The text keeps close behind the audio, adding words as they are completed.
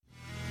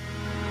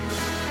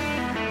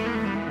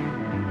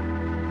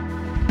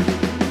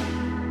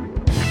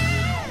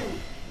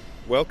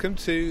welcome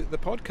to the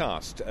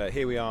podcast.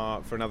 Here we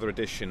are for another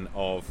edition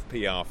of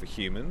PR for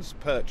Humans,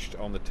 perched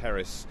on the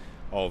terrace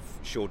of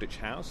Shoreditch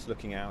House,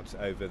 looking out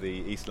over the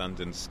East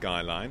London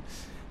skyline.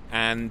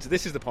 And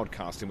this is the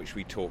podcast in which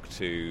we talk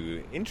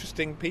to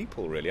interesting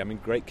people, really. I mean,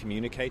 great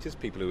communicators,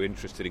 people who are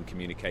interested in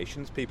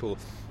communications, people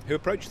who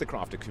approach the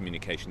craft of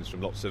communications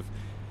from lots of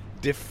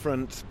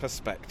different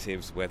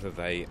perspectives, whether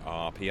they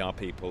are PR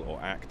people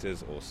or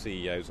actors or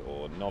CEOs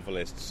or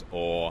novelists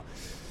or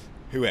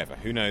whoever.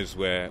 Who knows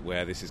where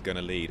this is going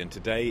to lead. And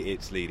today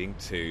it's leading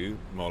to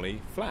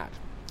Molly Flatt,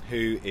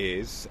 who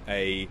is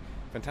a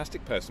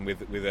fantastic person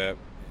with an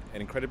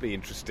incredibly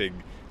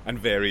interesting and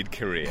varied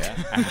career,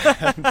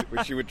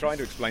 which you were trying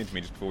to explain to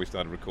me just before we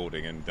started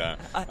recording, and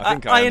I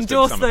think I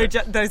endorse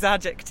those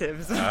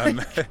adjectives.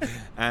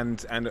 And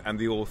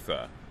the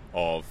author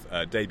of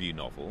a debut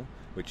novel,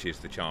 which is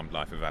The Charmed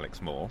Life of Alex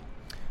Moore,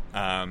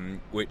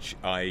 which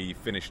I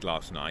finished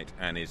last night,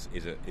 and is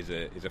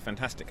a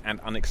fantastic and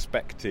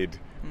unexpected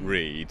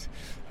read.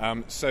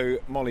 So,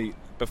 Molly,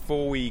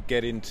 before we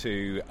get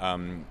into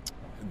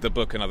the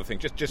book and other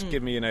things, just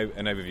give me an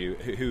overview.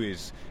 Who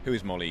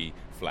is Molly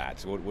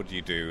Flatt? What do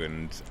you do?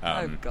 And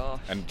oh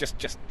gosh, and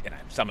just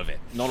some of it,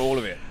 not all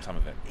of it, some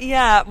of it.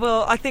 Yeah,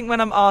 well, I think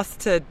when I'm asked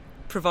to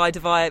provide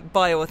a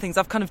bio or things,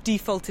 I've kind of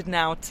defaulted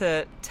now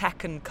to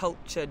tech and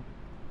culture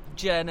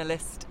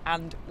journalist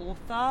and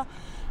author.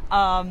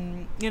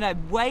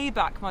 Way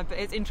back,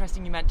 it's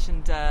interesting you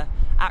mentioned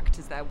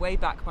actors there. Way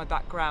back, my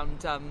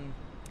background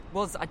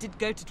was I did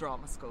go to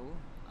drama school.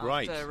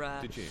 Right,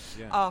 did you?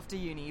 Yeah. After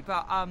uni,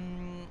 but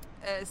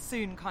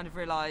soon kind of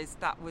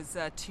realised that was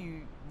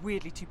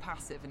weirdly too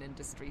passive an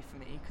industry for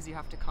me, because you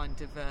have to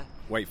kind of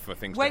wait for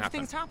things to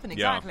happen.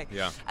 Exactly.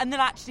 Yeah. And then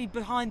actually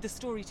behind the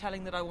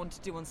storytelling that I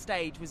wanted to do on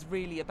stage was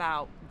really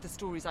about the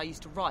stories I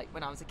used to write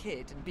when I was a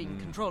kid and being in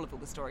control of all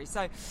the stories.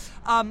 So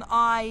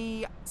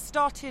I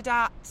started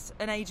at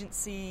an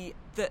agency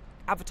that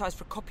advertised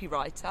for a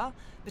copywriter,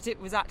 but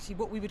it was actually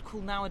what we would call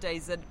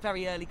nowadays a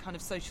very early kind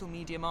of social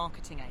media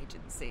marketing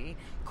agency,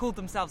 called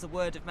themselves a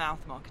word of mouth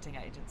marketing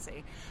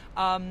agency,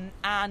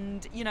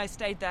 and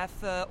stayed there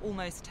for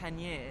almost 10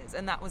 years,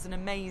 and that was an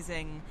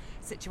amazing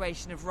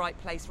situation of right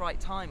place, right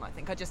time. I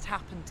think I just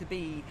happened to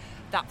be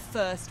that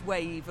first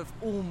wave of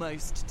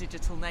almost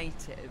digital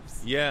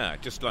natives. Yeah,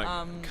 just like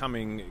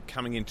coming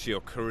into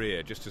your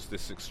career just as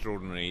this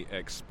extraordinary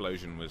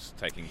explosion was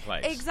taking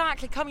place.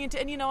 Exactly, coming into,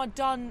 and I'd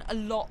done a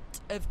lot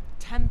of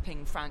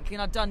temping, frankly,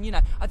 and I'd done,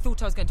 I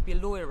thought I was going to be a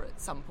lawyer at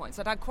some point,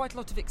 so I'd had quite a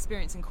lot of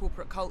experience in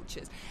corporate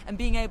cultures, and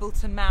being able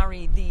to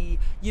marry the,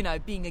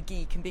 being a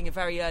geek and being a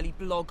very early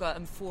blogger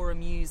and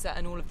forum user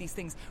and all of these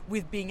things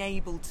with being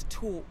able to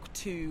talk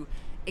to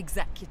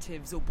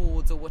executives or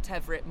boards or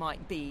whatever it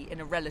might be in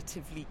a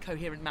relatively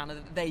coherent manner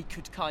that they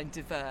could kind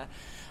of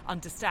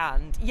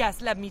understand,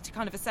 led me to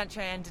kind of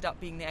essentially I ended up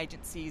being the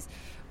agency's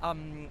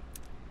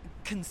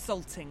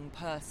consulting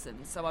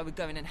person, so I would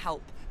go in and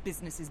help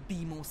businesses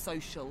be more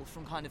social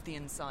from kind of the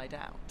inside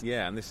out.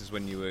 Yeah, and this is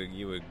when you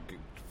were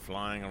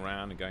flying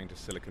around and going to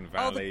Silicon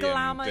Valley. Oh, the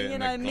glamour,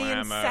 and me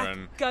and Seth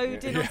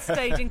Godin on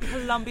stage in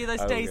Columbia.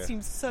 Those days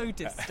seem so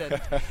distant.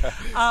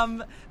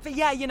 But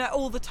yeah,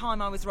 all the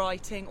time I was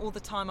writing, all the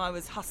time I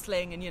was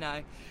hustling,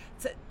 and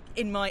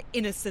in my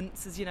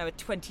innocence as, a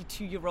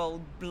 22-year-old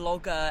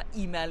blogger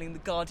emailing the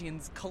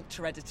Guardian's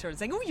culture editor and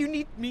saying, oh, you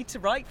need me to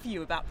write for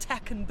you about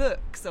tech and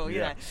books, or,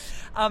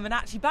 and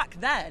actually back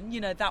then,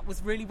 that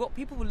was really what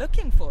people were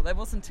looking for. There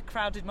wasn't a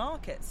crowded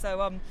market.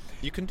 So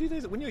you can do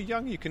those, when you're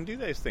young, you can do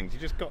those things. You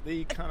just got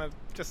the kind of,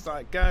 just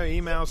like, go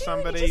email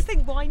somebody. You just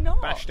think, why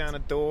not? Bash down a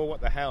door,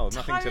 what the hell,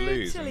 nothing to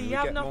lose. Totally, you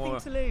have nothing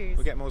to lose.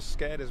 We get more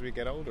scared as we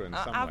get older in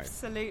some ways.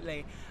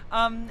 Absolutely.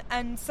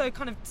 And so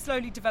kind of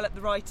slowly developed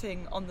the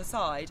writing on the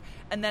side,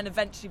 and then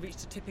eventually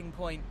reached a tipping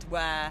point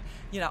where,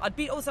 I'd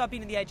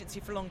been in the agency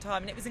for a long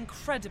time, and it was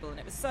incredible, and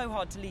it was so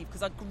hard to leave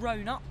because I'd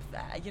grown up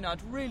there,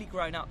 I'd really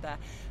grown up there.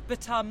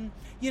 But,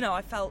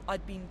 I felt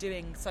I'd been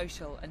doing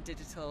social and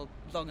digital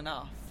long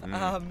enough.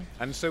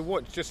 And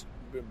so just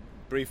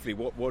briefly,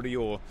 what are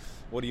your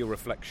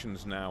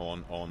reflections now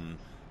on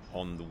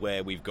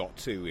where we've got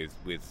to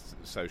with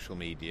social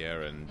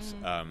media and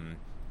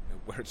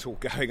where it's all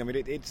going? I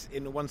mean, it's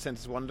in one sense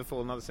it's wonderful,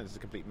 in another sense it's a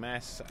complete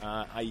mess.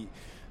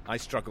 I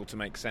struggle to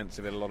make sense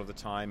of it a lot of the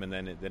time, and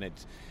then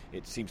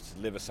it seems to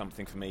deliver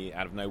something for me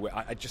out of nowhere.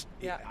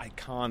 I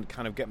can't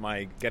kind of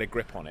get a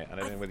grip on it. I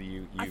don't know whether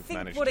you've managed to.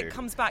 I think what it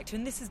comes back to,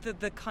 and this is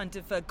the kind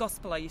of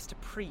gospel I used to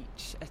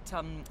preach at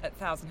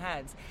Thousand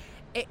Heads.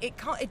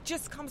 It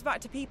just comes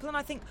back to people, and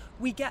I think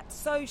we get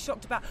so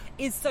shocked about,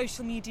 is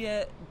social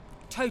media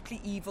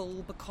totally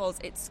evil because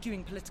it's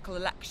skewing political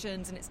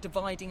elections and it's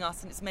dividing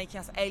us and it's making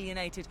us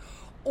alienated,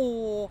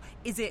 or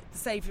is it the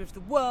saviour of the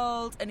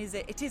world, and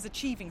it is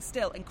achieving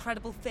still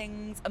incredible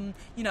things?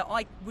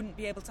 I wouldn't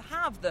be able to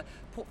have the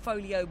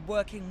portfolio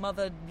working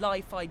mother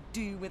life I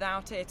do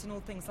without it, and all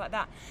things like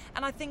that.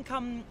 And I think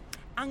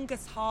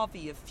Angus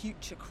Harvey of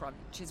Future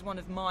Crunch is one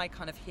of my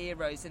kind of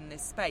heroes in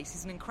this space.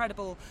 He's an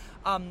incredible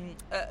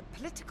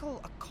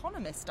political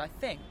economist, I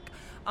think,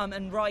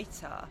 and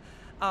writer.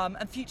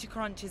 And Future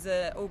Crunch is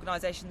an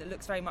organisation that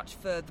looks very much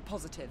for the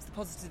positives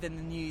in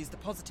the news, the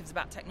positives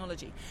about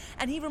technology.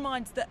 And he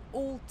reminds that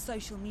all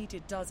social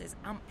media does is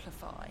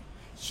amplify.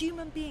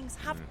 Human beings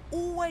have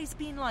always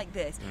been like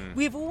this.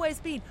 We've always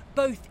been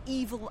both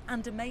evil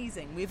and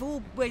amazing. We've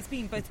always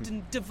been both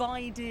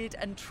divided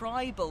and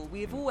tribal.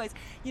 We have always,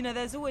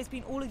 there's always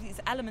been all of these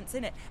elements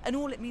in it. And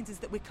all it means is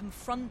that we're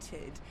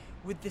confronted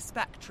with the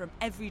spectrum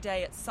every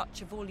day at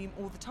such a volume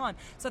all the time.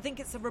 So I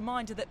think it's a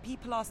reminder that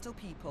people are still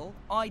people.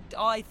 I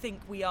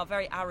think we are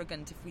very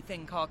arrogant if we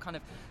think our kind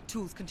of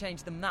tools can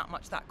change them that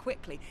much that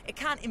quickly. It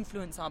can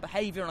influence our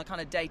behaviour on a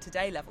kind of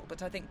day-to-day level,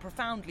 but I think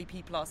profoundly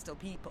people are still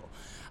people.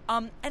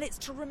 And it's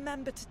to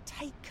remember to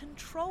take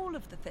control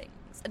of the things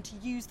and to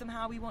use them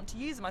how we want to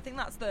use them. I think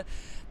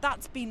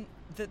that's been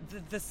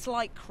the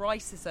slight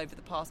crisis over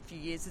the past few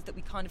years, is that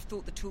we kind of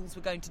thought the tools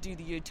were going to do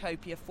the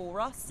utopia for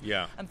us,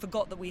 and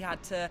forgot that we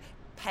had to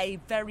pay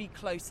very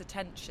close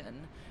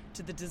attention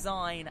to the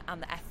design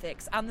and the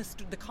ethics and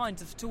the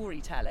kinds of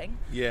storytelling.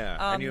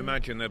 And you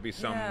imagine there'll be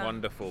some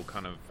wonderful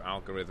kind of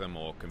algorithm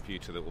or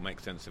computer that will make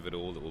sense of it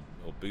all, that will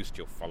boost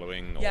your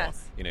following, or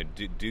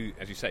do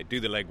as you say, do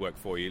the legwork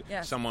for you.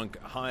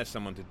 Hire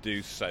someone to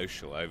do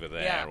social over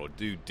there, or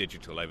do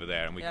digital over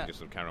there, and we can just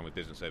sort of carry on with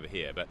business over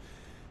here. But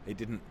it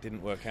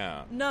didn't work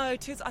out. No,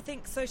 I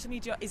think social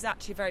media is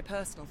actually a very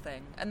personal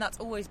thing, and that's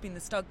always been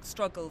the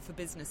struggle for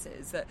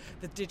businesses, that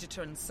the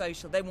digital and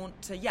social, they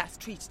want to,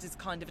 treat it as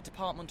kind of a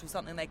department or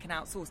something they can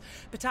outsource,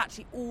 but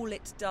actually all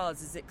it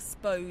does is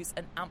expose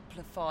and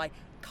amplify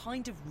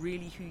kind of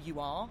really who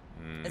you are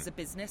as a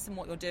business and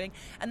what you're doing.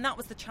 And that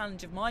was the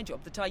challenge of my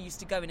job, that I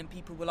used to go in and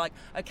people were like,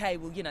 okay,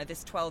 well,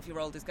 this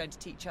 12-year-old is going to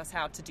teach us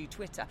how to do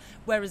Twitter,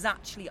 whereas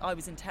actually I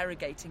was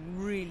interrogating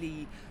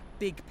really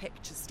big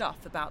picture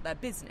stuff about their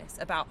business,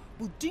 about,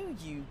 well, do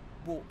you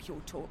walk your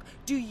talk?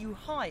 Do you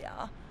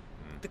hire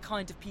the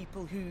kind of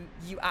people who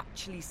you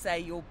actually say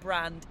your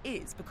brand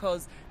is?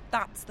 Because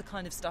that's the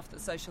kind of stuff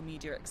that social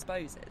media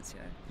exposes.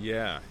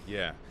 Yeah.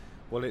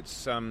 Well,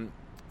 it's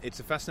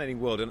a fascinating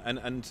world,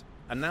 and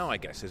now I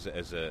guess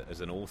as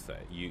an author,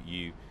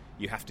 you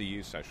have to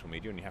use social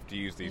media and you have to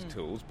use these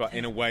tools, but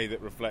in a way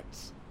that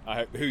reflects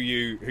who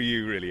you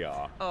really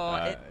are.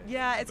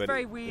 It's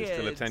very weird. Is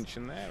still a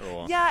tension there,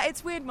 or? Yeah,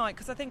 it's weird, Mike,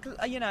 because I think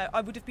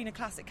I would have been a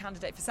classic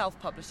candidate for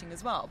self-publishing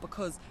as well,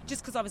 because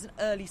I was an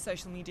early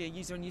social media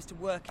user and used to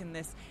work in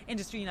this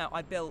industry.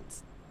 I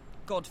built,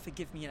 God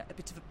forgive me, a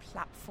bit of a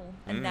platform,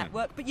 a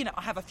network. But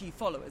I have a few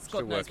followers.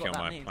 God knows what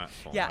that means.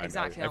 Platform. Yeah,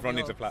 exactly. Everyone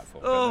needs a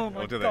platform. Oh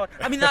my God!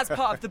 I mean, that's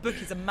part of the book,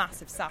 is a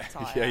massive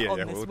satire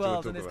on this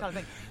world and this kind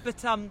of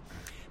thing.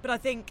 But I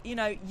think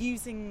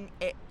using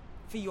it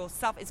for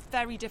yourself, it's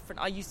very different.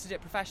 I used to do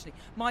it professionally.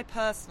 My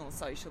personal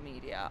social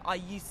media, I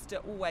used to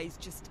always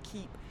just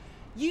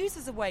use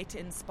as a way to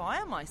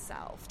inspire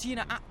myself, to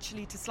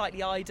actually to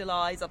slightly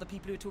idolise other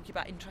people who are talking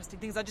about interesting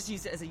things. I just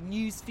used it as a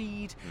news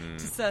feed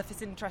to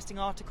surface interesting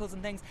articles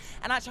and things.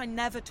 And actually, I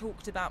never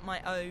talked about my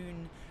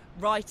own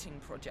writing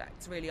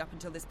projects really up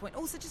until this point.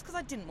 Also, just because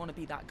I didn't want to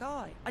be that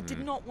guy. I did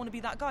not want to be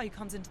that guy who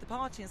comes into the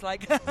party and is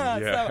like,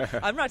 so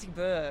I'm writing a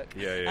book.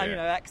 I'm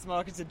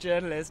ex-marketer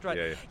journalist,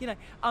 right?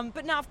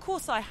 But now, of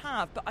course, I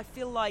have. But I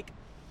feel like,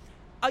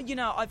 I've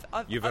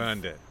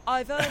earned it.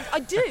 I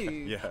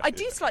do. I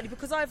do slightly,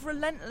 because I've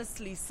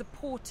relentlessly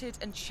supported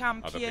and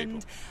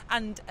championed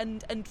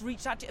and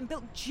reached out to and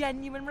built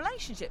genuine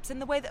relationships in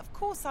the way that, of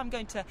course, I'm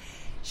going to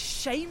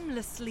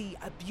shamelessly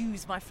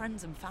abuse my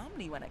friends and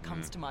family when it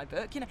comes to my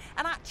book. And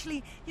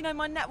actually,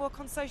 my network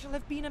on social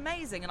have been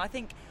amazing. And I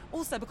think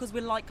also because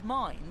we're like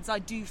minds, I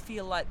do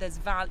feel like there's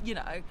value.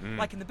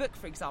 Like in the book,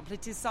 for example,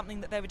 it is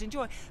something that they would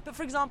enjoy. But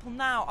for example,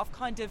 now I've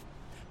kind of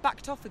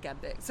backed off again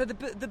a bit. So the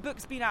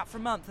book's been out for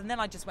a month, and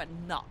then I just went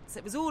nuts.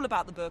 It was all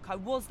about the book. I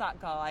was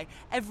that guy.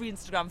 Every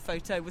Instagram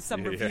photo was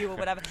some review or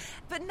whatever.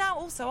 But now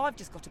also I've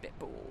just got a bit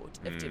bored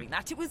of doing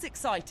that. It was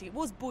exciting. It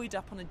was buoyed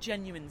up on a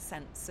genuine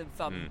sense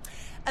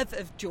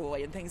of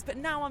joy and things. But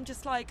now I'm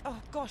just like,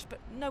 oh gosh, but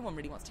no one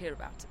really wants to hear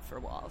about it for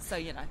a while. So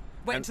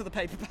wait until the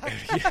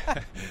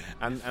paperback.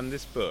 And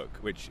this book,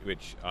 which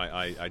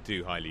I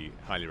do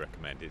highly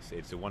recommend.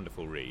 It's a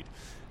wonderful read.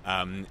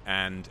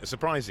 And a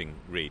surprising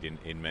read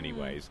in many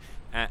ways,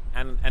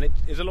 and it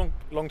is a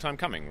long time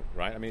coming,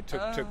 right? I mean, it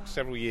took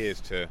several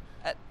years to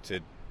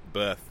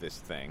birth this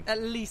thing.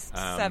 At least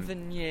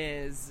 7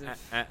 years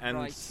of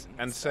writing.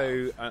 And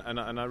so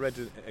I read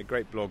a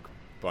great blog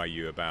by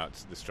you about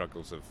the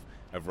struggles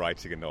of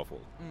writing a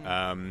novel.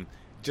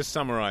 Just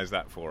summarise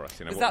that for us.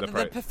 Is that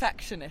the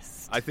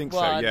perfectionist? I think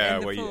so. Yeah,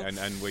 where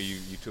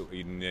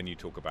you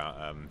talk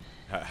about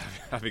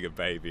having a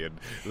baby and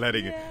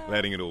letting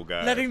it all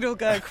go. Letting it all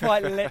go,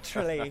 quite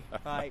literally.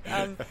 Right.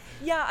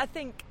 I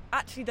think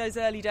actually those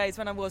early days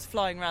when I was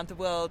flying around the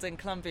world in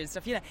Colombia and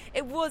stuff,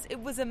 it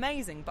was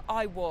amazing. But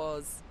I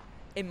was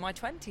in my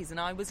 20s and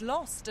I was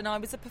lost, and I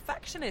was a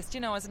perfectionist.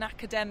 I was an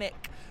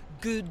academic,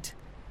 good,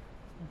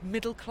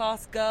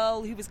 middle-class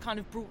girl who was kind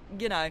of brought,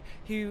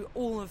 who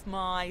all of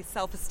my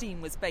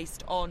self-esteem was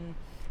based on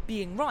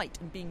being right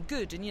and being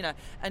good,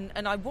 and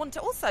and I want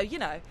to also,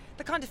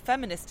 the kind of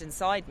feminist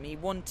inside me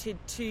wanted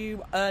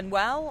to earn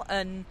well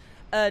and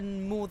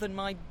earn more than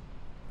my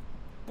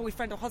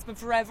boyfriend or husband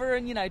forever,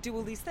 and do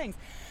all these things.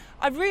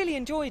 I really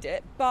enjoyed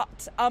it,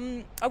 but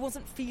I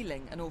wasn't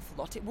feeling an awful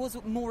lot. It was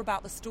more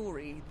about the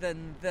story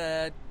than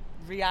the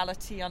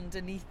reality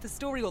underneath the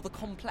story, or the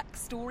complex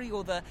story,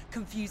 or the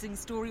confusing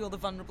story, or the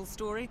vulnerable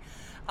story.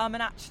 And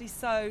actually,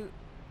 so,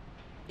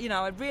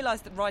 I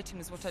realised that writing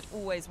was what I'd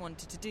always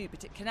wanted to do,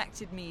 but it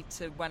connected me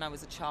to when I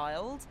was a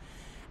child.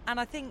 And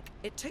I think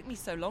it took me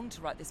so long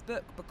to write this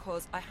book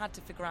because I had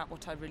to figure out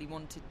what I really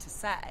wanted to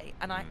say.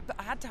 And but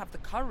I had to have the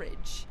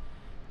courage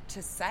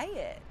to say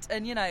it.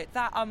 And,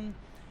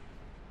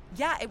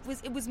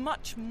 it was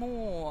much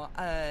more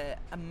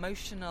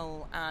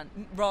emotional and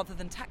rather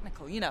than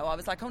technical. I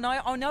was like, oh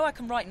no, I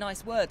can write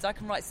nice words. I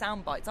can write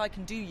sound bites. I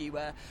can do you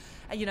a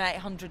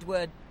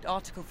 800-word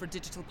article for a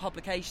digital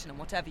publication and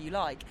whatever you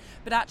like.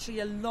 But actually,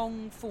 a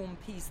long-form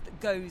piece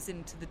that goes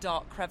into the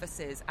dark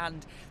crevices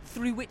and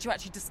through which you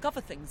actually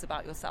discover things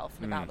about yourself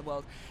and about the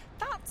world.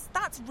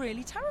 That's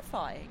really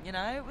terrifying.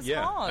 It was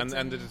hard.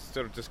 And the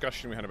sort of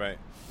discussion we had about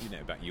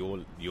about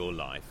your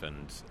life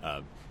and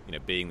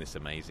being this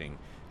amazing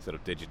sort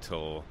of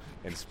digital,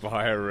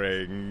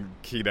 inspiring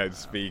keynote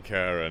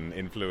speaker and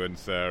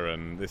influencer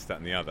and this, that,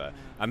 and the other,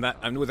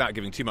 and without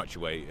giving too much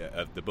away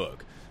of the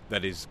book,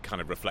 that is kind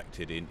of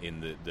reflected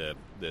in the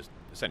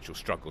essential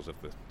struggles of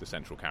the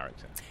central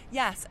character.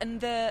 Yes,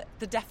 and the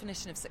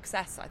definition of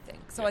success, I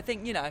think. So I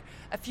think,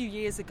 a few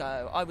years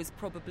ago, I was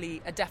probably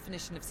a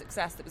definition of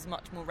success that was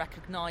much more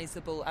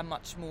recognisable and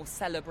much more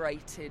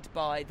celebrated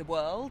by the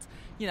world.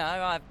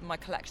 I have my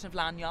collection of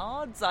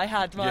lanyards, I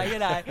had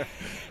my,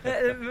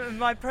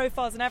 my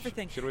profiles and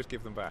everything. Should always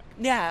give them back.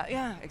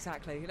 Yeah,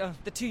 exactly.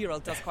 The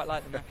 2-year-old does quite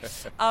like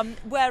them.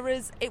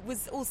 Whereas it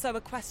was also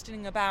a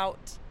questioning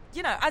about,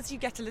 as you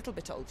get a little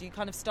bit older, you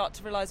kind of start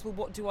to realise, well,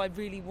 what do I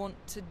really want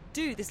to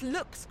do? This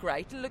looks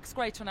great. It looks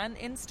great on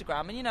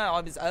Instagram. And,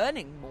 I was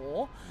earning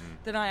more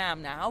than I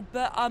am now.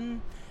 But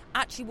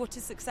actually, what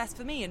is success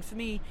for me? And for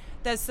me,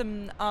 there's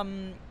some,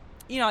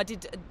 I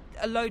did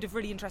a load of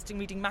really interesting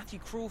reading. Matthew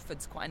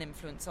Crawford's quite an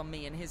influence on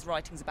me and his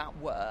writings about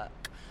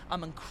work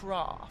and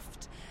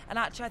craft. And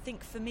actually, I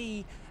think for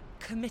me,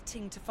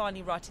 committing to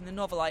finally writing the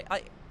novel,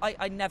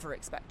 I never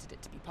expected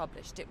it to be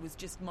published. It was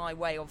just my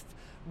way of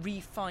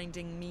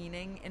refinding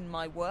meaning in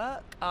my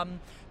work,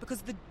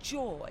 because the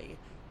joy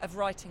of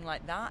writing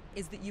like that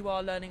is that you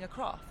are learning a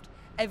craft.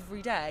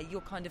 Every day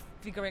you're kind of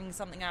figuring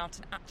something out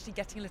and actually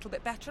getting a little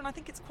bit better, and I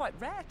think it's quite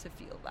rare to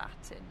feel that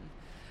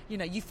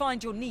you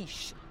find your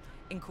niche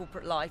in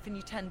corporate life and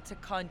you tend to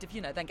kind of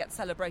then get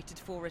celebrated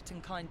for it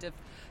and kind of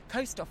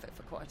coast off it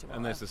for quite a while.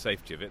 And there's the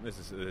safety of it,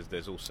 and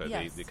there's also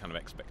yes. the kind of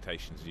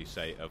expectations, as you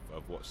say, of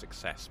what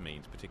success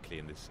means, particularly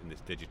in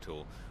this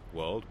digital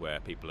world where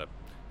people are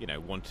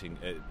wanting,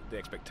 the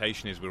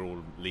expectation is we're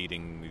all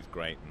leading these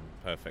great and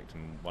perfect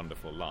and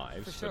wonderful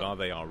lives, sure. But are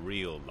they our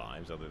real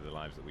lives? Are they the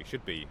lives that we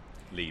should be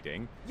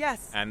leading?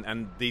 Yes.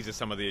 And these are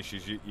some of the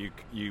issues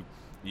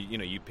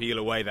you peel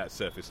away that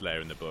surface layer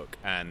in the book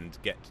and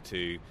get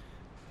to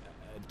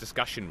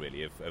discussion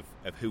really of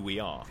who we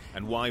are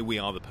and why we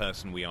are the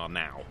person we are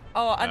now.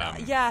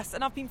 Yes,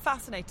 and I've been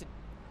fascinated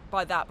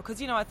by that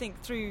because I think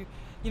through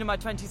my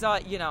 20s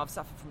I've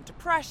suffered from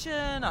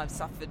depression, I've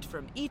suffered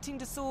from eating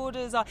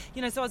disorders, so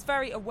I was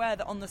very aware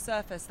that on the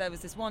surface there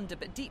was this wonder,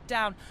 but deep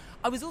down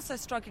I was also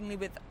struggling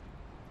with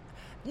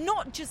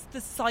not just the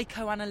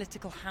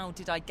psychoanalytical how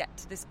did I get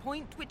to this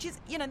point, which is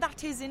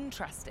that is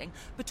interesting,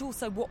 but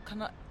also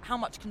how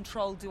much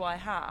control do I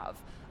have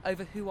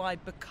over who I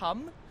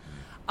become.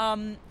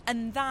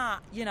 And that,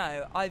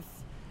 I've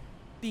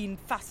been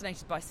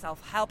fascinated by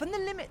self-help and the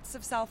limits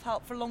of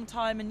self-help for a long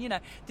time, and,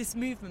 this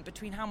movement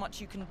between how much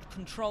you can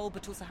control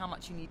but also how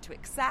much you need to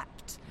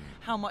accept,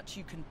 how much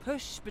you can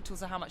push but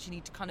also how much you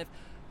need to kind of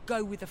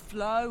go with the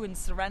flow and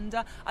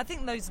surrender. I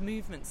think those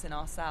movements in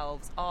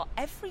ourselves are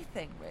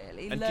everything,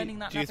 really, and learning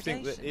that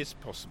navigation. Do you think that it's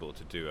possible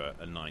to do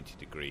a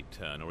 90-degree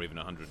turn or even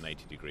a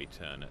 180-degree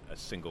turn at a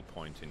single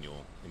point in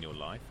your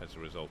life as a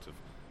result of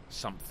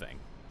something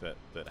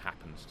that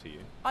happens to you?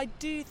 I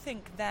do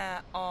think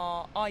there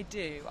are. I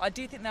do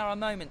think there are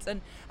moments,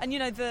 and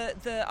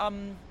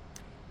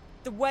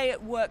the way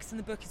it works in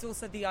the book is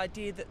also the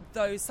idea that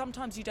those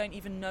sometimes you don't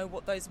even know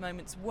what those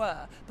moments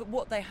were, but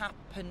what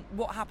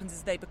happens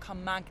is they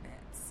become magnets.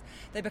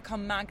 They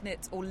become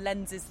magnets or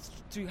lenses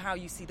through how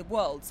you see the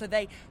world. So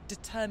they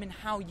determine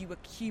how you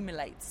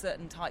accumulate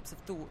certain types of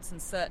thoughts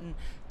and certain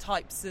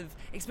types of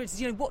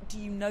experiences. What do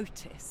you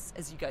notice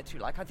as you go through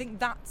life? I think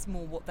that's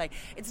more what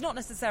it's not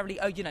necessarily,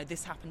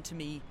 this happened to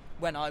me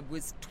when I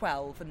was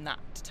 12 and that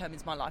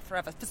determines my life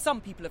forever. For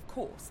some people, of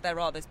course, there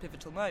are those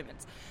pivotal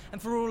moments.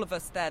 And for all of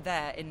us, they're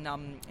there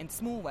in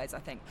small ways, I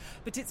think.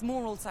 But it's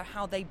more also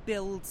how they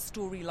build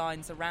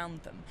storylines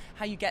around them,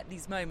 how you get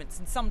these moments.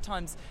 And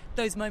sometimes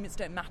those moments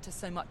don't matter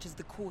so much as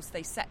the course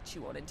they set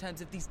you on in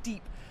terms of these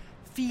deep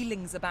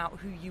feelings about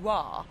who you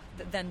are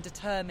that then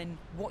determine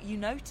what you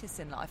notice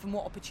in life and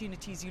what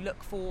opportunities you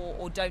look for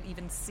or don't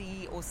even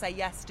see or say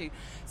yes to.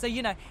 So,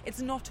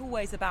 it's not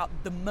always about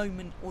the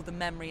moment or the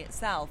memory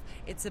itself.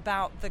 It's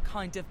about the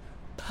kind of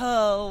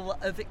pearl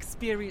of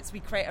experience we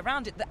create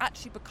around it that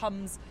actually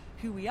becomes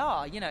who we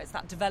are. It's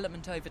that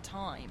development over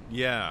time.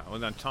 Yeah, well,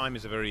 then time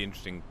is a very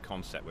interesting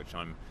concept, which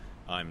I'm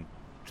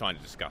trying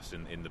to discuss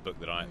in the book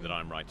that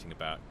I'm writing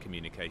about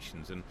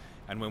communications, and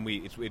when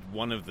it's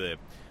one of the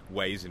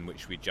ways in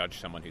which we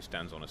judge someone who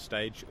stands on a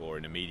stage or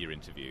in a media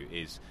interview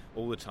is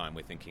all the time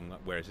we're thinking,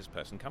 where has this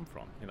person come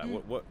from?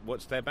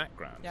 What's their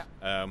background?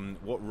 Yeah.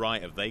 What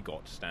right have they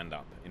got to stand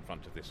up in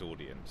front of this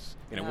audience?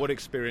 What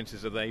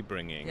experiences are they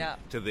bringing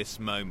to this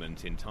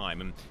moment in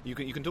time? And you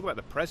can talk about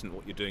the present,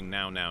 what you're doing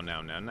now,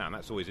 and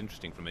that's always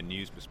interesting from a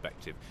news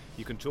perspective.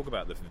 You can talk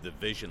about the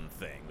vision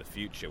thing, the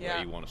future, where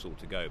you want us all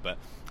to go, but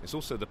it's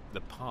also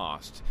the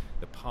past.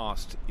 The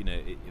past,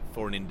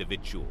 for an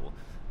individual,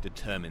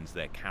 determines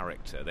their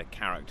character. Their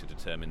character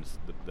determines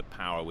the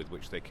power with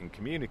which they can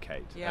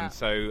communicate. Yeah. And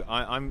so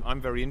I'm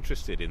very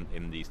interested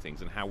in these things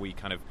and how we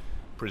kind of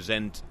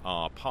present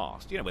our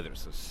past. Whether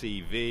it's a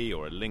CV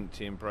or a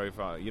LinkedIn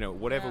profile,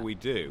 whatever we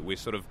do, we're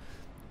sort of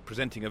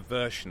presenting a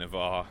version of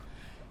our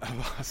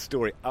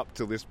story up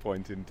till this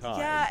point in time.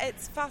 Yeah,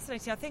 it's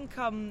fascinating. I think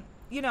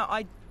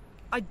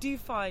I do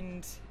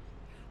find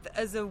that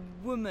as a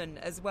woman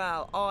as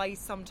well, I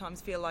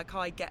sometimes feel like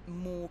I get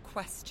more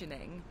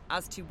questioning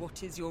as to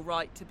what is your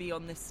right to be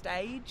on this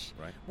stage,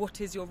 right. What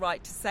is your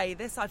right to say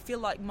this. I feel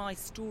like my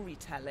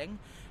storytelling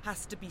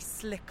has to be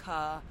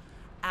slicker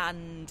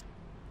and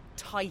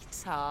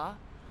tighter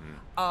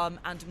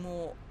and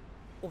more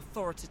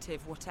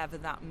authoritative, whatever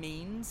that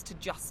means, to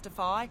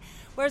justify.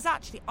 Whereas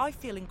actually I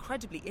feel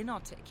incredibly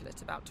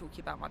inarticulate about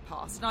talking about my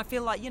past, and I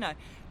feel like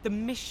the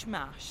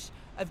mishmash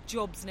of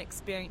jobs and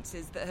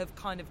experiences that have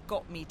kind of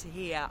got me to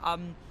here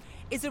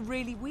is a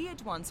really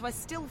weird one. So I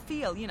still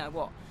feel,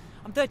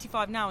 I'm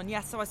 35 now, and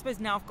yes, so I suppose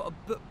now I've got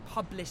a book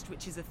published,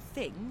 which is a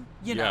thing,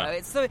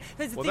 It's so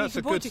there's a thing you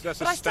can point to,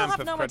 but I still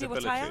have no idea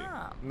what I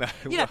am.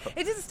 No,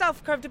 it is a stamp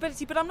of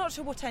credibility, but I'm not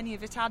sure what any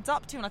of it adds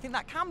up to, and I think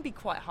that can be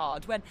quite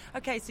hard. When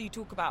so you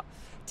talk about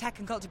tech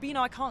and culture, but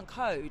I can't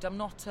code. I'm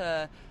not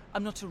a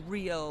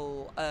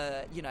real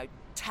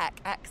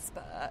tech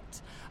expert.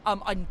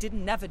 I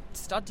never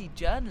studied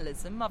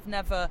journalism. I've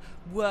never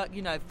worked,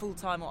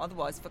 full-time or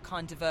otherwise for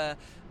kind of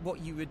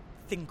what you would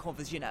think of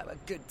as, a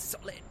good,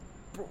 solid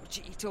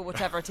broadsheet or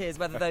whatever it is,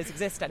 whether those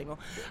exist anymore.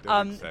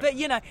 But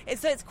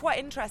it's quite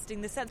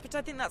interesting, the sense, but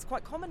I think that's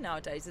quite common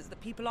nowadays, is that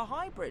people are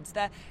hybrids.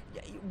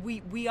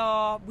 We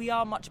are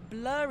much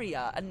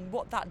blurrier, and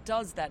what that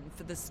does then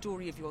for the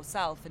story of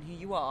yourself and who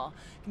you are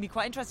can be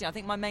quite interesting. I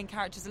think my main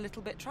character's a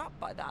little bit trapped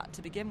by that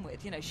to begin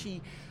with.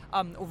 She,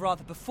 or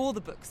rather before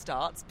the book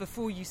starts,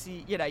 before you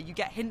see, you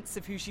get hints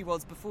of who she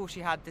was before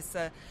she had this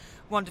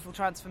wonderful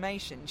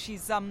transformation.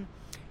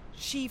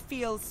 She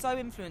feels so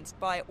influenced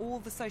by all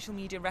the social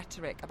media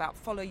rhetoric about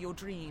follow your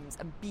dreams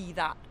and be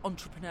that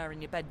entrepreneur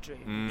in your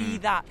bedroom, be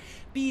that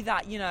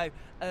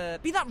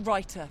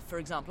writer, for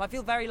example. I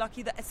feel very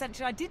lucky that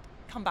essentially I did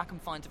come back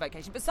and find a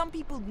vocation, but some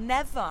people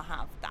never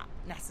have that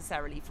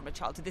necessarily from a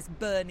childhood, this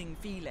burning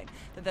feeling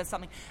that there's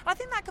something. And I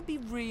think that could be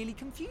really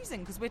confusing,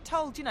 because we're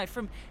told,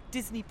 from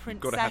Disney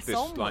princess onwards, you've got to have this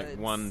onwards,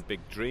 one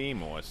big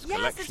dream or a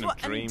collection of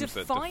dreams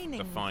that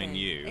define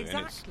you.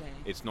 Exactly. And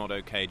it's not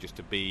okay just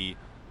to be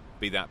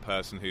that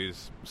person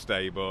who's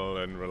stable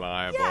and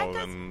reliable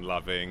and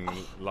loving,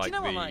 like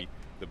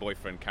the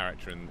boyfriend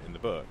character in the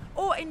book.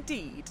 Or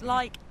indeed,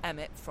 like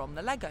Emmett from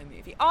the Lego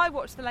Movie. I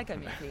watched the Lego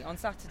Movie on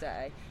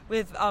Saturday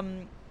with...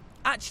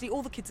 actually,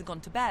 all the kids had gone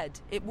to bed.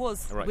 It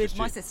was with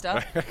my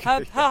sister,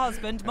 her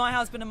husband, my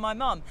husband and my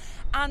mum.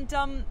 And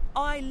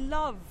I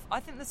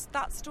think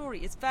that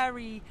story is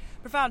very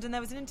profound. And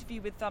there was an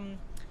interview with...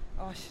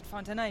 I should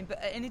find her name.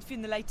 But an interview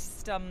in the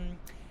latest...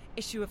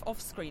 issue of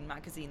Offscreen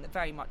magazine that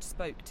very much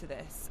spoke to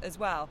this as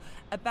well,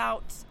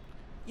 about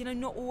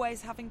not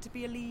always having to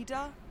be a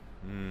leader,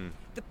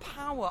 the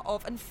power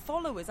of, and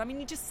followers. I mean,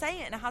 you just say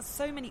it and it has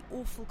so many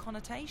awful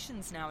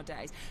connotations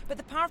nowadays, but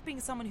the power of being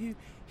someone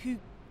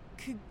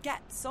who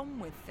gets on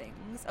with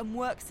things and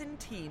works in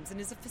teams and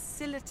is a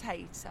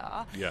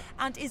facilitator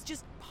and is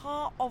just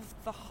part of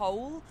the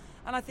whole.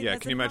 And I think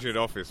can you imagine an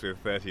office with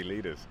 30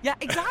 leaders? Yeah,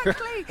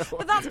 exactly.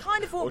 But that's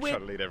kind of what we're... trying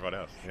to lead everyone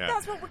else. Yeah.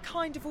 That's what we're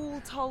kind of all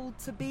told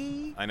to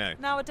be. I know.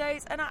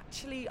 Nowadays. And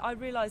actually, I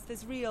realise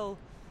there's real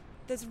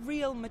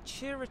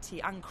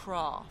maturity and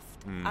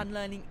craft and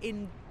learning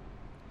in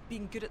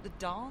being good at the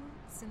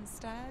dance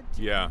instead.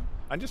 Yeah.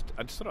 And just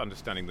sort of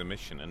understanding the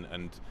mission.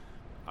 And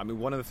I mean,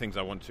 one of the things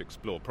I want to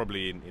explore,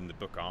 probably in the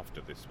book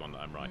after this one that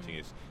I'm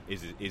writing,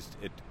 is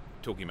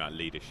talking about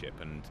leadership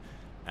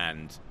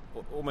and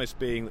almost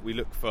being that we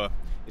look for.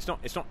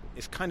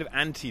 It's kind of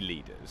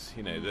anti-leaders,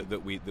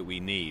 that we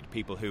need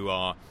people who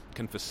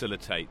can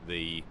facilitate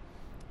the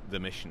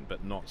mission,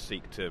 but not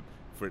seek to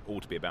for it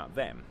all to be about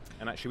them.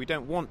 And actually, we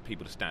don't want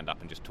people to stand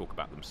up and just talk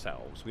about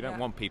themselves. We don't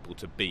want people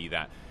to be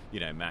that,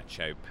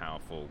 macho,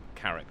 powerful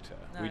character.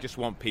 No. We just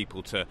want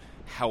people to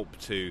help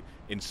to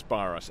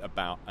inspire us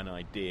about an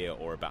idea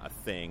or about a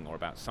thing or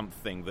about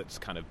something that's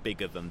kind of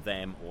bigger than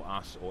them or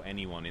us or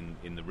anyone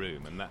in the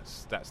room. And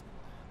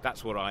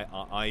that's what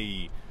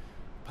I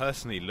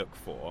personally look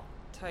for.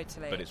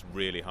 Totally. But it's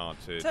really hard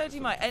to... Totally,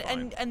 Mike.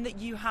 And that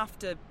you have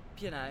to...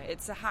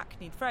 it's a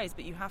hackneyed phrase,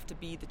 but you have to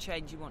be the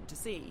change you want to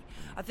see.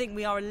 I think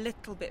we are a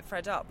little bit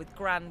fed up with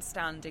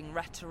grandstanding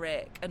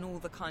rhetoric and all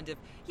the kind of,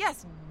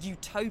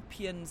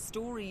 utopian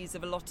stories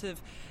of a lot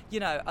of,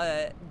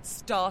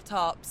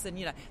 startups and,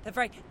 they're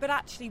very... But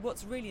actually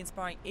what's really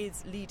inspiring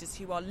is leaders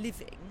who are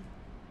living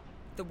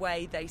the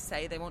way they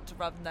say they want to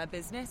run their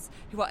business,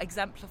 who are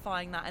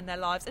exemplifying that in their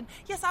lives. And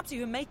yes,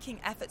 absolutely, who are making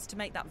efforts to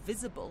make that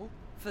visible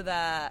for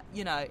their,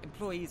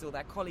 employees or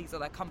their colleagues or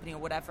their company or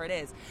whatever it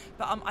is.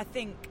 But I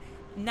think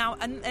now,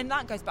 and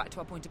that goes back to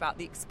our point about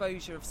the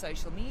exposure of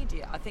social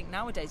media. I think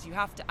nowadays you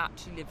have to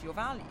actually live your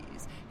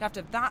values. You have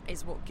to, that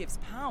is what gives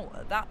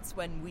power. That's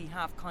when we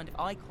have kind of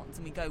icons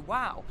and we go,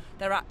 wow,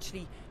 they're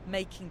actually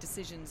making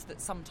decisions that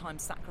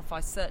sometimes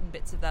sacrifice certain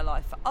bits of their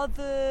life for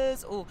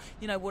others or,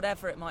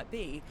 whatever it might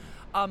be,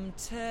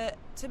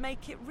 to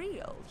make it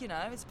real,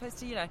 as opposed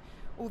to,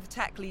 all the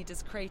tech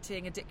leaders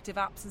creating addictive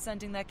apps and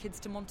sending their kids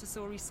to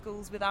Montessori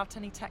schools without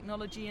any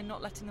technology and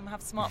not letting them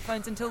have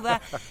smartphones until they're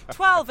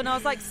 12. And I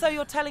was like, so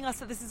you're telling us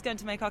that this is going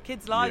to make our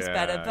kids' lives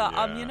better,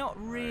 but you're not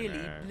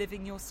really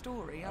living your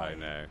story, are you? I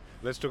know.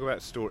 Let's talk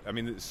about story. I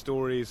mean,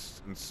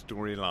 stories and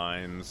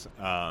storylines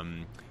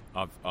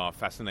are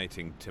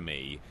fascinating to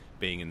me,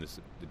 being in the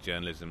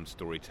journalism,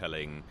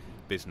 storytelling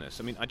business.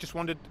 I mean, I just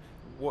wondered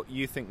what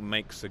you think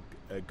makes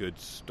a good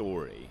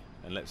story.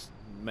 And let's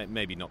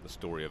maybe not the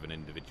story of an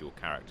individual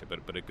character,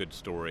 but a good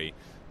story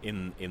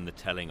in the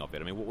telling of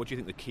it. I mean, what do you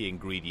think the key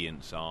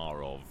ingredients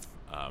are of,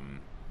 I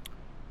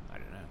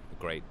don't know, a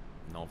great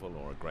novel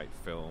or a great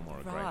film or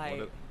a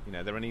great...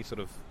 are there any sort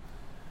of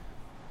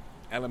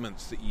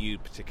elements that you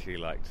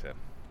particularly like to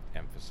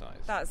emphasise?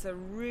 That's a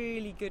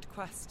really good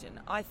question.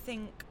 I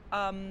think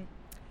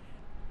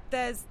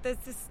there's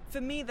this...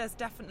 For me, there's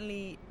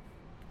definitely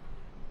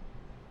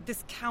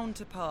this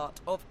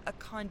counterpart of a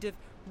kind of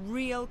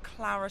real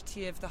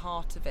clarity of the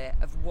heart of it,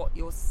 of what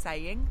you're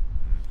saying.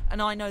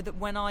 And I know that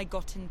when I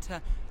got into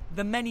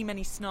the many,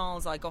 many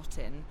snarls I got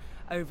in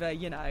over,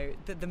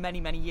 the many,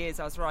 many years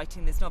I was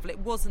writing this novel, it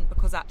wasn't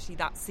because actually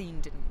that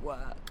scene didn't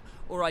work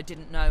or I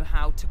didn't know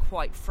how to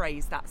quite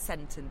phrase that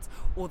sentence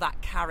or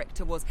that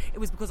character was. It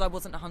was because I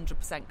wasn't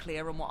 100%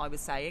 clear on what I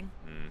was saying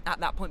at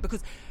that point,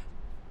 because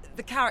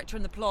the character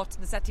and the plot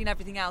and the setting and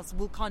everything else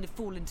will kind of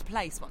fall into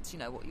place once you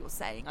know what you're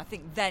saying. I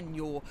think then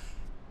your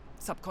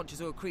subconscious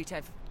or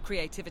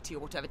creativity or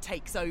whatever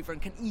takes over and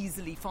can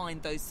easily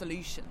find those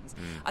solutions.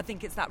 I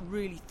think it's that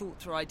really thought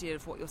through idea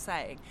of what you're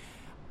saying.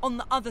 On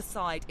the other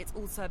side, it's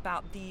also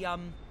about the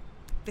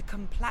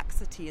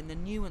complexity and the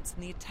nuance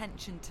and the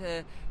attention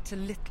to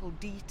little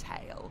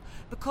detail,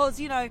 because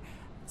the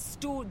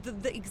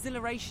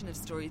exhilaration of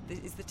story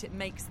is that it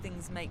makes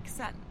things make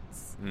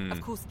sense.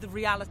 Of course, the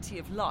reality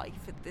of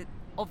life it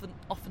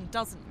often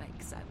doesn't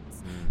make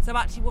sense. So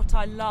actually what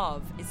I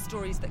love is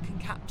stories that can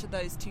capture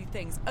those two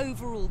things.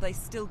 Overall, they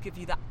still give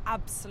you that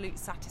absolute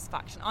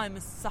satisfaction. I'm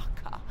a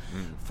sucker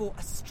for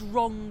a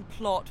strong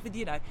plot with,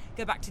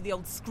 go back to the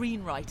old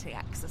screenwriting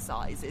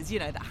exercises,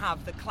 that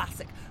have the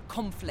classic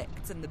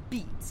conflicts and the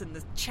beats and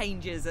the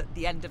changes at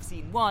the end of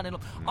scene one. And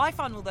all. I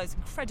find all those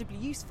incredibly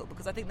useful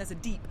because I think there's a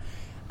deep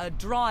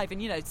drive,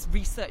 and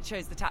research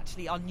shows that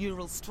actually our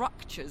neural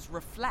structures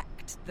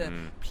reflect the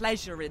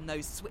pleasure in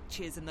those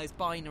switches and those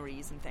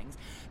binaries and things,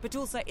 but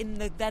also in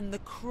the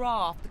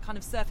craft, the kind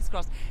of surface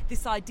craft,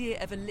 this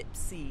idea of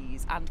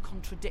ellipses and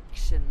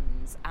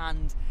contradictions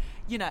and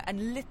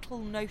and little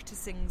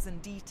noticings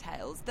and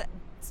details that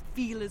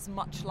feel as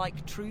much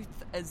like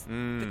truth as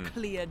the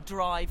clear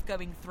drive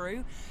going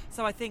through.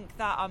 So I think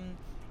that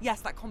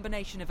that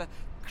combination of a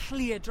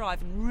clear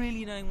drive and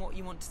really knowing what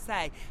you want to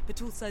say,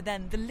 but also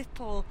then the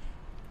little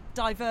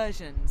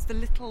diversions, the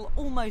little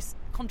almost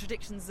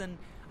contradictions and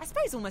I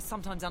suppose almost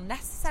sometimes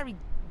unnecessary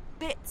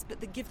bits,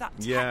 but that give that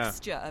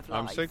texture of life.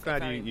 I'm so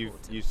glad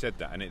you said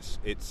that, and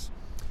it's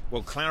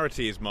well,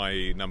 clarity is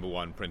my number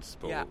one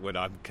principle when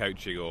I'm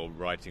coaching or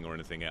writing or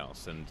anything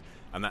else, and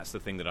that's the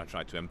thing that I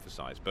try to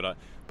emphasise. But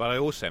I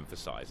also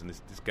emphasise, and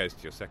this goes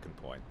to your second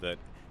point, that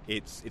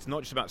it's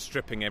not just about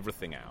stripping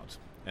everything out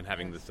and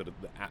having the sort of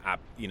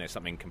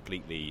something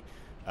completely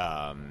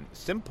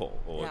simple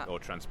or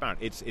transparent.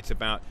 It's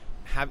about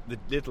the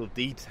little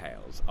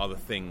details are the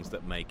things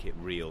that make it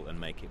real and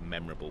make it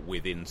memorable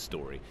within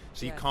story.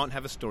 So you can't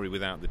have a story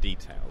without the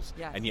details,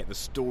 and yet the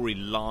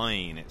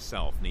storyline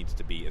itself needs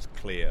to be as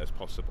clear as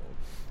possible.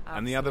 Absolutely.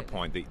 And the other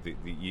point that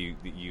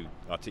you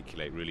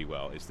articulate really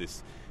well is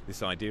this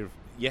idea of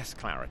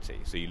clarity.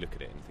 So you look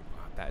at it and think,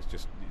 wow, that's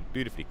just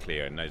beautifully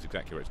clear and knows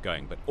exactly where it's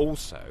going, but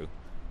also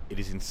it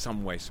is in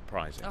some way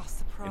surprising. Oh,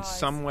 surprise. In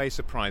some way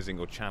surprising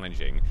or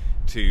challenging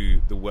to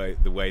the way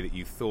that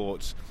you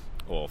thought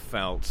or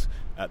felt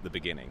at the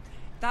beginning.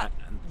 That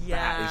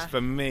is, for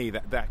me,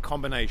 that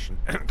combination,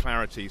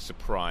 clarity,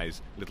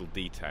 surprise, little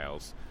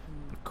details,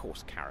 and of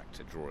course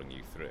character drawing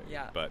you through.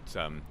 Yeah. But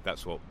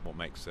that's what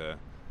makes a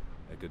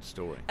good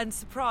story. And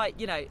surprise,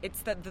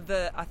 it's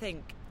the I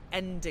think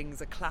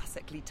endings are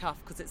classically tough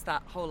because it's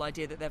that whole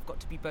idea that they've got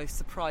to be both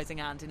surprising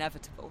and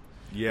inevitable.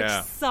 Yeah.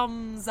 Which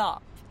sums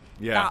up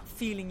Yeah. that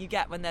feeling you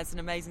get when there's an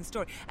amazing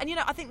story. And,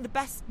 I think the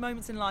best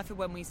moments in life are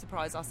when we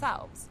surprise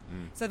ourselves.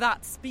 So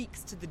that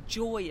speaks to the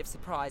joy of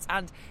surprise.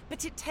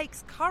 But it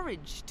takes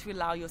courage to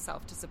allow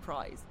yourself to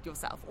surprise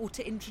yourself or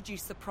to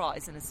introduce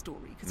surprise in a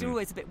story because you're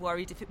always a bit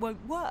worried if it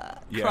won't work.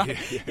 Yeah,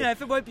 right? yeah.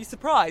 If it won't be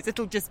surprise,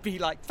 it'll just be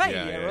like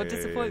failure or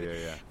disappointment.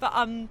 Yeah. But,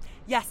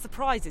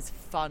 surprise is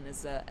fun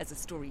as a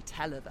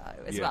storyteller,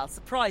 though, as well.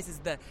 Surprise is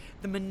the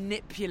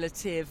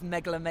manipulative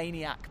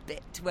megalomaniac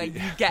bit where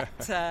you get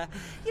to,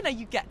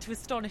 you get to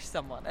astonish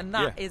someone, and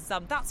that is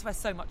that's where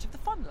so much of the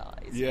fun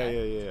lies.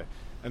 Yeah.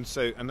 And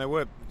there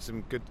were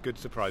some good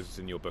surprises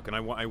in your book, and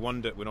I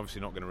wonder, we're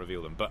obviously not going to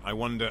reveal them, but I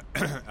wonder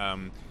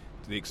to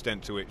the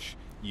extent to which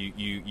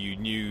you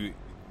knew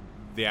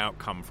the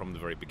outcome from the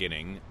very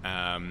beginning,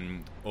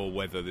 or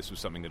whether this was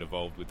something that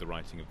evolved with the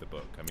writing of the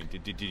book. I mean,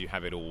 did you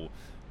have it all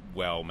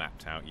well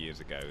mapped out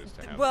years ago as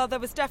to how? Well, there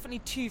was definitely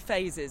two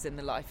phases in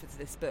the life of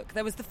this book.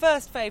 There was the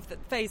first phase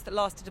that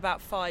lasted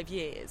about 5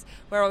 years,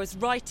 where I was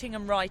writing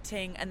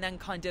and then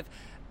kind of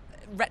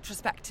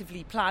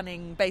retrospectively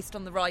planning based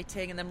on the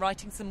writing, and then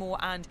writing some more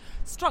and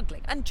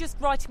struggling and just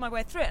writing my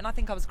way through it. And I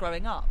think I was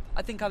growing up.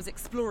 I think I was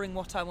exploring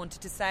what I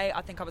wanted to say.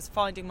 I think I was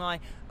finding my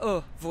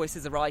voice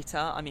as a writer.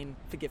 I mean,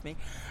 forgive me.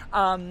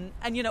 And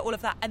all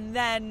of that. And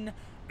then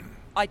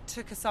I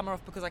took a summer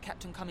off because I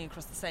kept on coming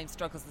across the same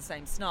struggles, the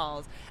same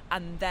snarls,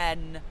 and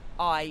then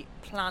I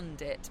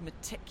planned it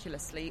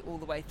meticulously all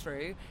the way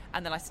through,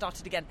 and then I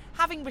started again,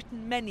 having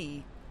written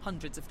many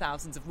hundreds of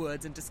thousands of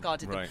words and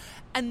discarded them.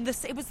 And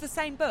it was the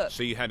same book.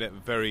 So you had a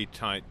very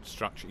tight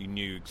structure. You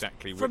knew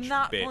exactly from which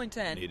that bit point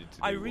in. needed to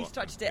do I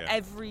restructured it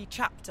every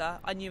chapter.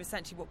 I knew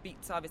essentially what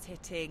beats I was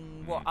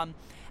hitting,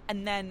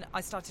 and then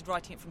I started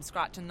writing it from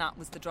scratch, and that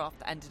was the draft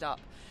that ended up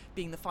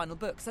being the final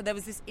book. So there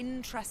was this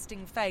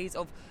interesting phase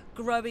of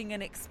growing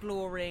and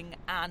exploring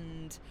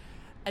and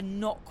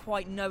not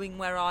quite knowing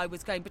where I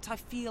was going, but I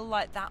feel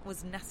like that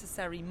was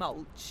necessary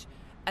mulch,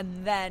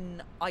 and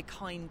then I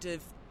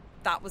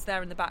that was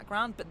there in the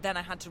background, but then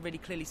I had to really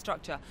clearly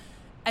structure.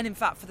 And in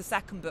fact, for the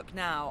second book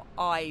now,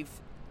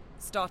 I've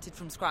started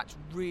from scratch,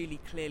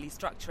 really clearly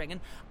structuring. And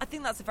I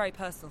think that's a very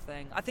personal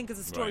thing. I think as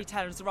a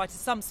storyteller, as a writer,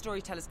 some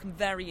storytellers can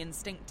very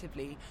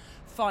instinctively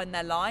find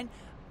their line.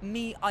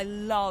 Me, I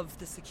love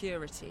the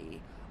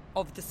security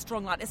of the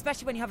strong line,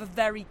 especially when you have a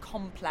very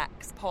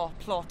complex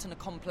plot and a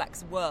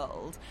complex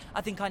world.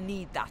 I think I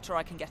need that, or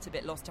I can get a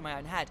bit lost in my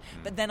own head.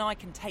 But then I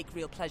can take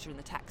real pleasure in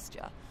the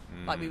texture.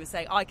 Like we were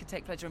saying, I could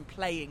take pleasure in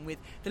playing with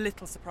the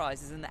little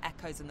surprises and the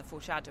echoes and the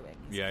foreshadowings.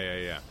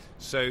 Yeah.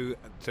 So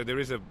there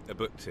is a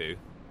book too.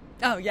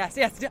 Oh, yes.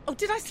 Oh,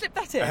 did I slip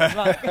that in?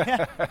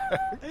 Right.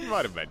 You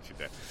might have mentioned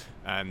it.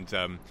 And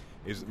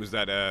was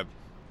that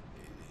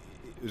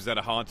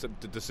a hard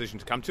decision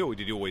to come to, or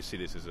did you always see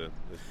this as a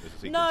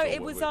sequel? No,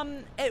 it was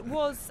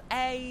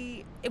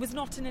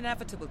not an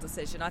inevitable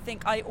decision. I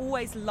think I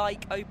always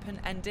like open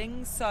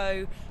endings.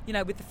 So,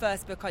 with the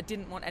first book, I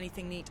didn't want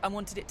anything neat. I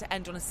wanted it to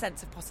end on a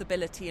sense of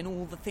possibility and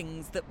all the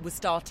things that were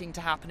starting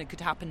to happen and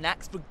could happen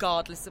next,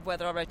 regardless of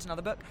whether I wrote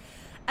another book.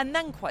 And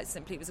then, quite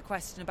simply, it was a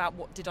question about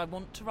what did I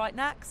want to write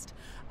next.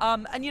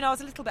 And I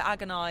was a little bit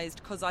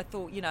agonised because I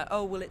thought,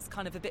 it's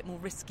kind of a bit more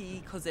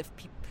risky because if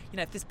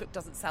this book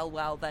doesn't sell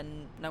well,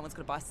 then no one's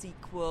going to buy a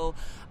sequel.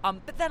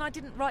 But then I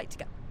didn't write to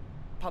get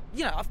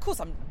of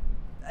course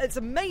it's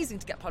amazing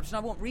to get published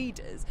and I want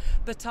readers.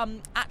 But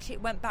actually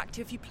it went back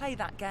to, if you play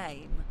that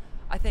game,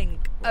 I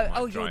think,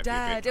 you're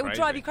dead. It would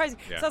drive you crazy.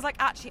 Yeah. So I was like,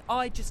 actually,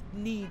 I just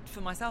need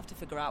for myself to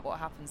figure out what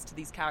happens to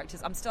these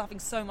characters. I'm still having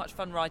so much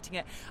fun writing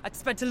it. I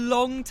spent a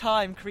long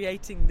time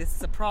creating this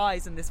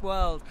surprise and this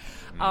world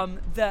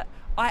that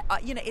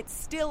it's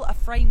still a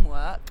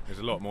framework. There's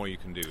a lot more you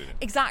can do with it.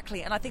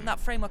 Exactly, and I think that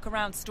framework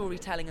around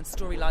storytelling and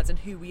storylines and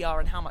who we are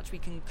and how much we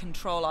can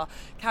control our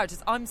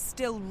characters, I'm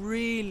still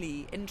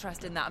really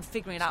interested in that and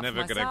figuring it out for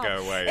myself. It's never going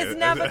to go away. It's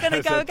never going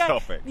to go again.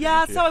 Topic.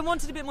 Yeah, so I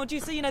wanted a bit more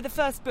juice. So, the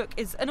first book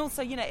is, and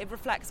also, it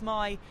reflects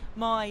my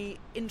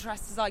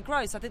interests as I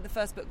grow. So I think the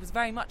first book was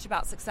very much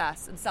about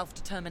success and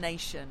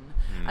self-determination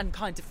and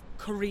kind of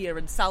career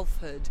and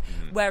selfhood,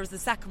 whereas the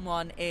second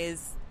one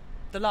is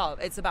the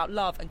love. It's about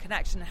love and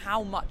connection, and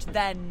how much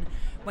then,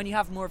 when you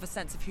have more of a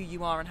sense of who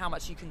you are and how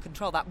much you can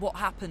control that, what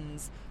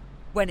happens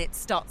when it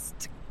starts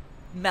to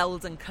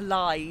meld and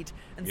collide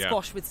and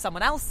squash with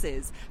someone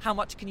else's. How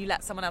much can you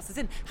let someone else's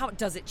in? How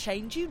does it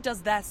change you?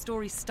 Does their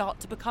story start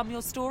to become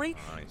your story?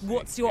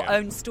 What's your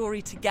own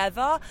story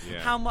together?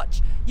 How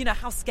much,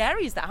 how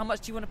scary is that? How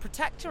much do you want to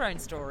protect your own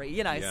story?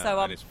 So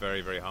and it's very,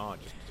 very hard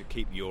just to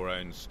keep your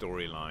own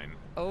storyline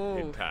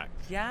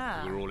intact.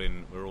 Yeah,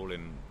 we're all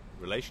in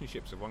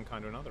relationships of one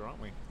kind or another,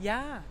 aren't we?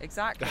 Yeah,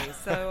 exactly.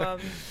 So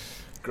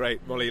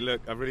Great. Molly,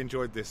 look, I've really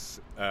enjoyed this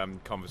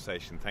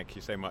conversation. Thank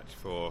you so much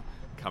for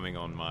coming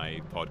on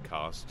my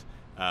podcast.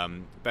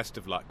 Best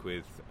of luck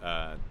with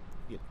the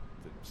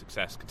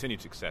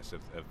continued success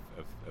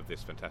of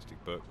this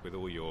fantastic book, with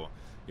all your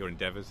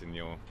endeavours and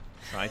your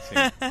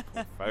exciting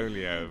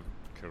portfolio of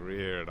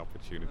career and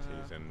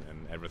opportunities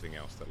and everything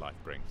else that life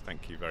brings.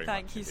 Thank you very much.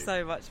 Thank you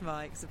so much,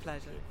 Mike. It's a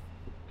pleasure.